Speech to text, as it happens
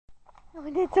Oh,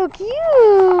 that's so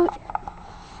cute.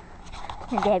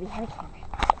 Here, Gabby, have a camera.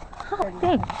 Oh,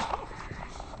 thanks.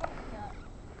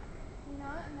 You know,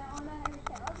 and that one I had to say,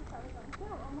 oh, just started going, oh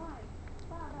my.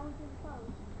 Wow, that was really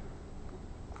close.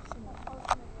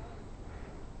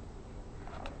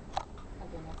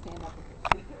 Okay, now stand up.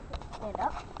 Stand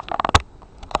up.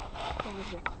 Over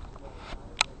here.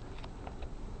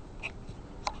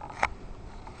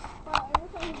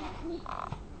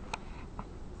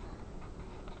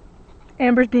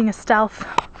 Amber's being a stealth.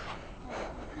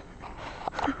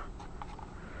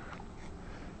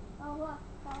 Oh, look.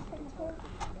 I'll take a picture.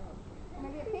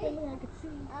 Maybe a pee?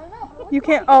 I don't know. You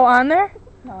can't. Oh, on there?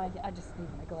 No, I just need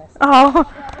my glasses. Oh.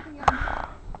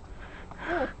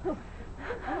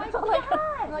 Oh my God!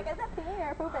 I'm like, is that peeing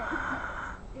or pooping?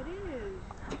 It is.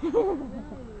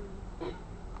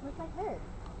 What's my head?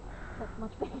 That's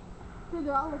much bigger. Dude,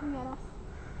 they're all looking at us.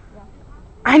 Yeah.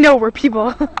 I know we're people.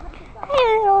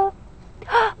 Hello.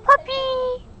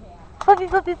 Puppy. Puppy,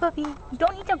 puppy, puppy. You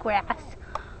don't eat the grass.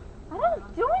 I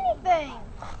don't do anything.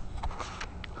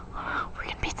 We're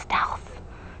gonna be stealth.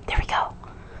 There we go.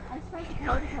 I'm surprised the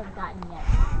coyotes haven't gotten yet.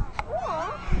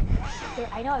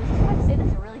 I know, I was just about to say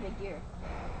that's a really big ear.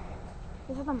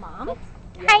 Is it the mom?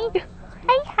 Hi.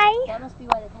 Hi, hi. That must be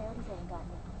why the coyotes haven't gotten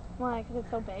it. Why? Because it's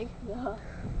so big? Yeah.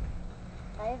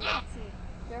 I have not seen.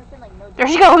 There's been like no. There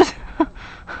she goes.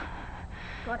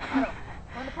 Go on the pedal.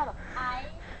 Go on the pedal. I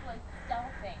was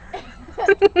stealthing.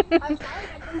 I'm sorry,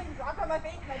 something dropped on my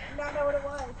face and I did not know what it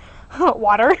was.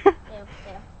 Water. Ew.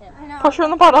 I know. Push her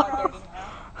in the puddle. Oh,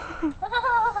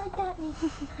 it got me.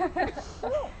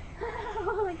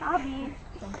 Oh, it got me.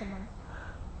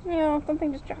 Yeah,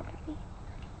 something just dropped on me.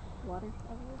 Water.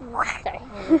 Sorry.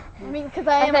 I mean, because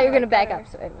I am thought you were a gonna back runner. up,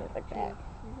 so I moved like that.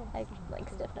 I like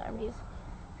stiff armed you.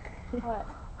 What?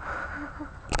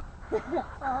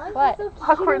 What?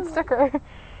 Awkward sticker.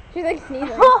 She's like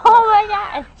sneezing. Oh my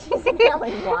God! She's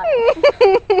smelling water.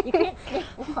 You can't sniff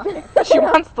water. She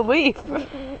wants to leave.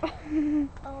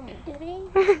 Did he?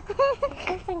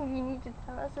 Something you need to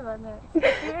tell us about that.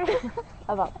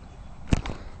 About.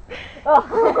 Oh.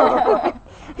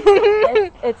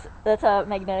 That's a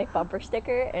magnetic bumper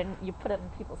sticker, and you put it in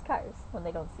people's cars when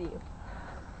they don't see you.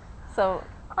 So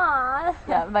Aww.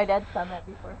 yeah, my dad's done that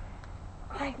before.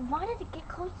 I wanted to get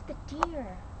close to the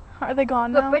deer. Are they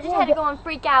gone But now? Bridget had to go and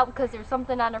freak out because there was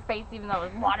something on her face even though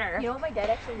it was water. You know what my dad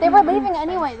actually They were leaving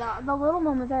anyway, though. The little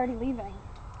one was already leaving.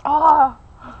 Oh.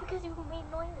 It's because you made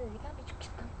noises. You gotta be...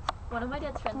 One of my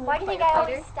dad's friends Why was do a you think I firefighter.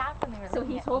 always stopped when they were So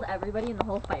looking he at told me? everybody in the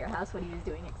whole firehouse what he was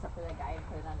doing except for that guy and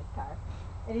put it on his car.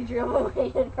 And he drove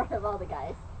away in front of all the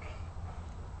guys.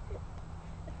 This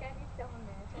guy be still in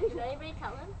there. Did anybody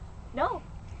tell him? No.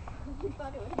 He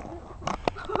thought it was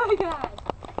Oh my God.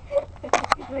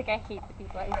 He's like, I hate the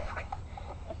people I work with.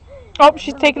 Oh,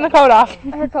 she's taking the coat off.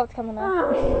 Her coat's coming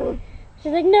off.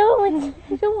 She's like, no, I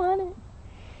don't want it.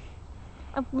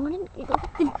 I wanted to go to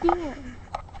the deer.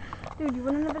 Dude, you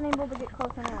wouldn't have been able to get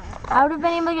close anyway. I would have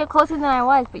been able to get closer than I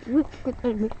was, but you...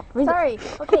 Sorry.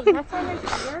 Okay, next time there's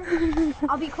deer,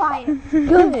 I'll be quiet.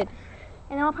 Good.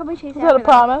 And I'll probably chase Is after that a them.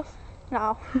 promise?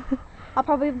 No. I'll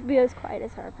probably be as quiet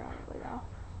as her, probably, though.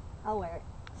 I'll wear it.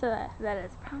 So that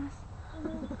is a promise.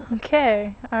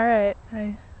 Okay. All right.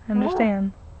 I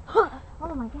understand. Oh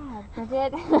my God.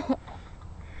 Bridget.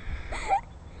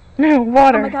 No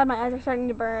water. Oh my God, my eyes are starting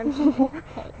to burn.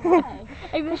 Why?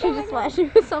 Maybe I should just flash you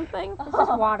with something. This is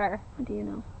water. How do you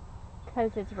know?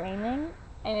 Because it's raining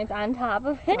and it's on top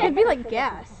of It it. could be like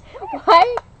gas.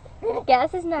 Why?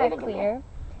 Gas is not clear.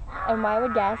 And why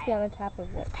would gas be on the top of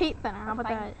it? Paint thinner. How about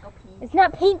that? Go pee. It's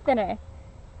not paint thinner.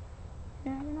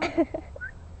 Yeah, I don't know.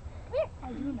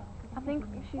 I do know. I think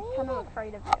she's kind of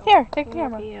afraid of you. Here, take the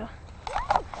camera. You.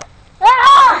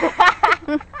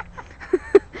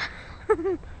 Did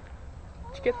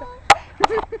you get that?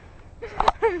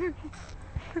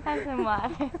 Have some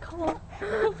water.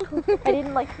 I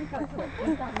didn't like to come to it.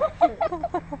 He's on my shirt.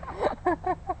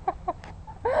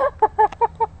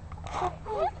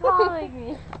 He's calling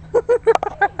me.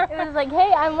 It was like,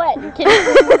 hey, I'm wet. Can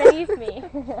you please beneath me?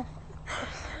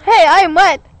 Hey, I am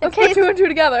wet. Let's put two and two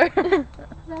together.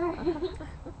 Sorry.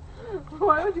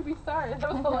 Why would you be sorry?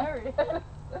 That was hilarious.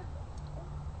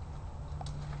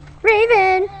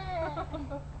 Raven!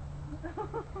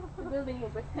 The building will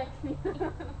protect me.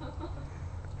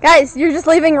 Guys, you're just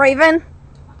leaving Raven?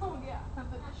 Oh yeah,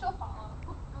 she'll follow.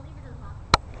 I'll leave it as well.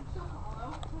 She'll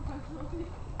follow.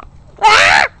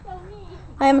 Ah! So me.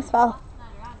 I almost fell.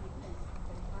 Not around because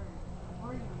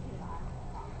Raven,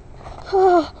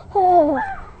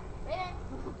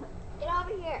 get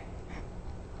over here.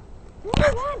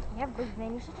 Yeah,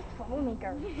 Raven, you're such a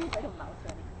troublemaker. like a mouse.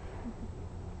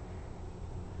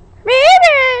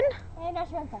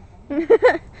 want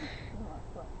something.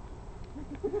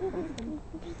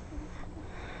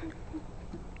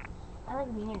 I like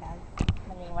wiener dogs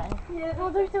when they run. Yeah,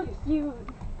 those are so cute.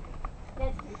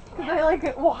 That's cute. Cause they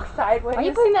like walk sideways. Why are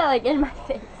you putting that like in my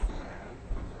face?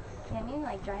 Yeah, I mean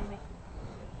like dry my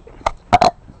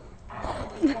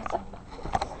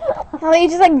Oh, you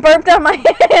just like burped on my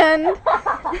hand.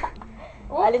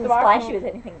 I didn't splash you with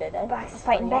anything, did I? box is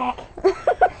fighting back.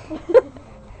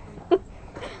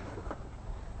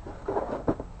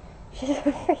 She's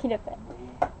afraid of it.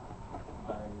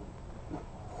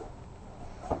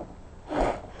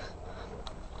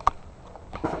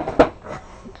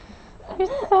 You're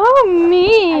so I do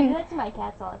mean. that to my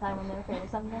cats all the time when they're afraid of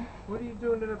something. What are you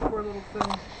doing to that poor little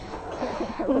thing?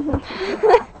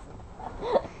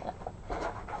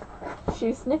 She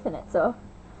was sniffing it, so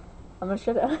I'm gonna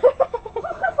shut it.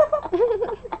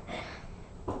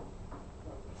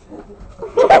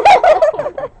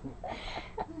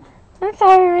 I'm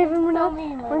sorry, Raven. We're So not.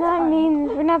 mean, We're not mean.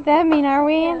 We're not that mean, are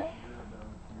we?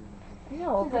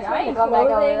 No, like, between I ain't the going back over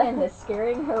clothing there. and the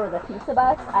scaring her with a pizza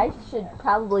box, I should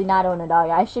probably not own a dog.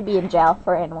 I should be in jail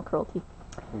for animal cruelty.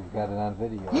 We've got it on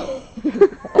video.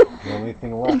 The only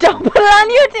thing left Don't put it on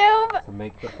YouTube. is to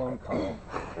make the phone call.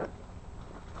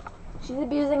 She's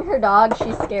abusing her dog.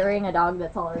 She's scaring a dog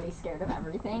that's already scared of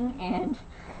everything, and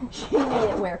she made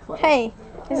it wear clothes. Hey,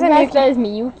 isn't That Miyuki? is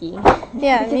Miyuki.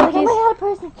 Yeah, She's like, oh Miyuki's. my god, a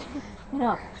person. You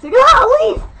know, she's like, oh,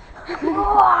 leave!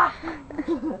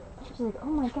 She's like, oh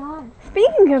my god.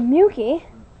 Speaking of Miyuki.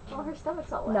 Oh, her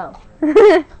stomach's all wet. No.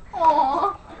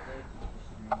 Aww.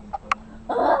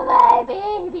 Oh, my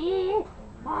baby.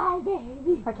 My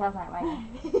baby. Her tail's not right.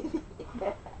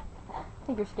 I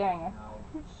think you're scaring her.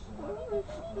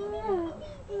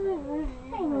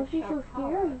 I know, she's so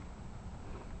scary.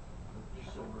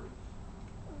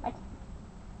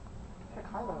 Her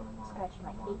collar scratching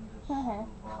my feet.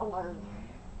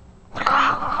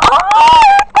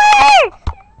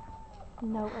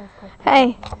 No earthquake.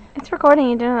 Hey, it's recording.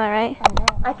 You do know that, right? I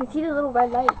know. I can see the little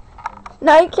red light.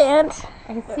 No, you can't.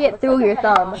 I can see it through your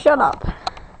thumb. Shut up.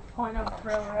 Point of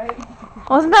thrill, right?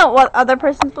 Wasn't that what other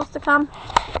person's supposed to come?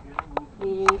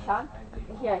 Sean?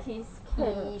 Yeah,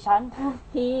 Sean?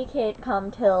 he can't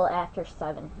come till after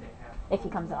 7. If he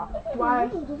comes at all. Why?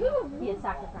 He has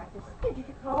soccer practice.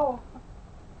 Oh.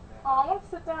 Oh, I want to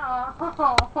sit down.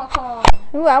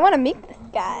 Ooh, I want to meet this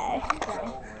guy.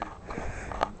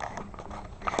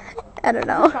 I don't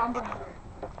know. Sean Brown.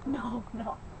 No.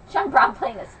 Sean Brown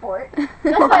playing a sport. That's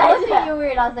why I looked at you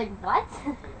weird. I was like, what?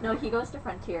 No, he goes to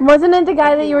Frontier. Wasn't it the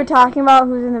guy that you were talking about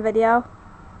who's in the video?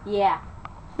 Yeah.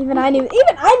 Even I knew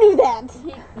that.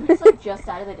 He's like just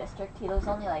out of the district. He lives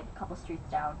only like a couple streets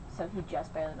down, so he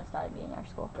just barely missed out on being in our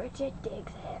school. Bridget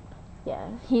digs him. Yeah.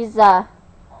 He's I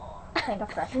think a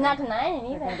freshman. He's not denying it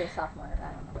Or either. maybe a sophomore.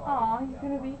 I don't know. Oh, he's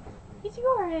gonna be. He's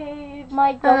your age.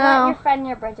 Mike, don't Oh. let your friend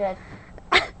near Bridget.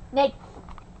 Nig.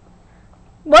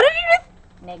 What did you just?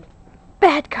 Nig.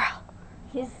 Bad girl.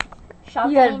 His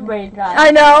Sean's You got name. brain dry.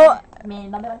 I know.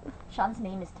 Sean's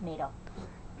name is Tomato.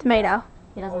 Tomato.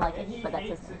 He doesn't like it, but that's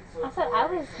his name. I thought I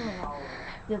was.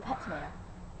 The pet tomato.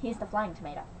 He's the flying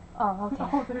tomato. Oh, okay.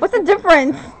 What's the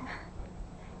difference?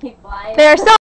 He flies. They are so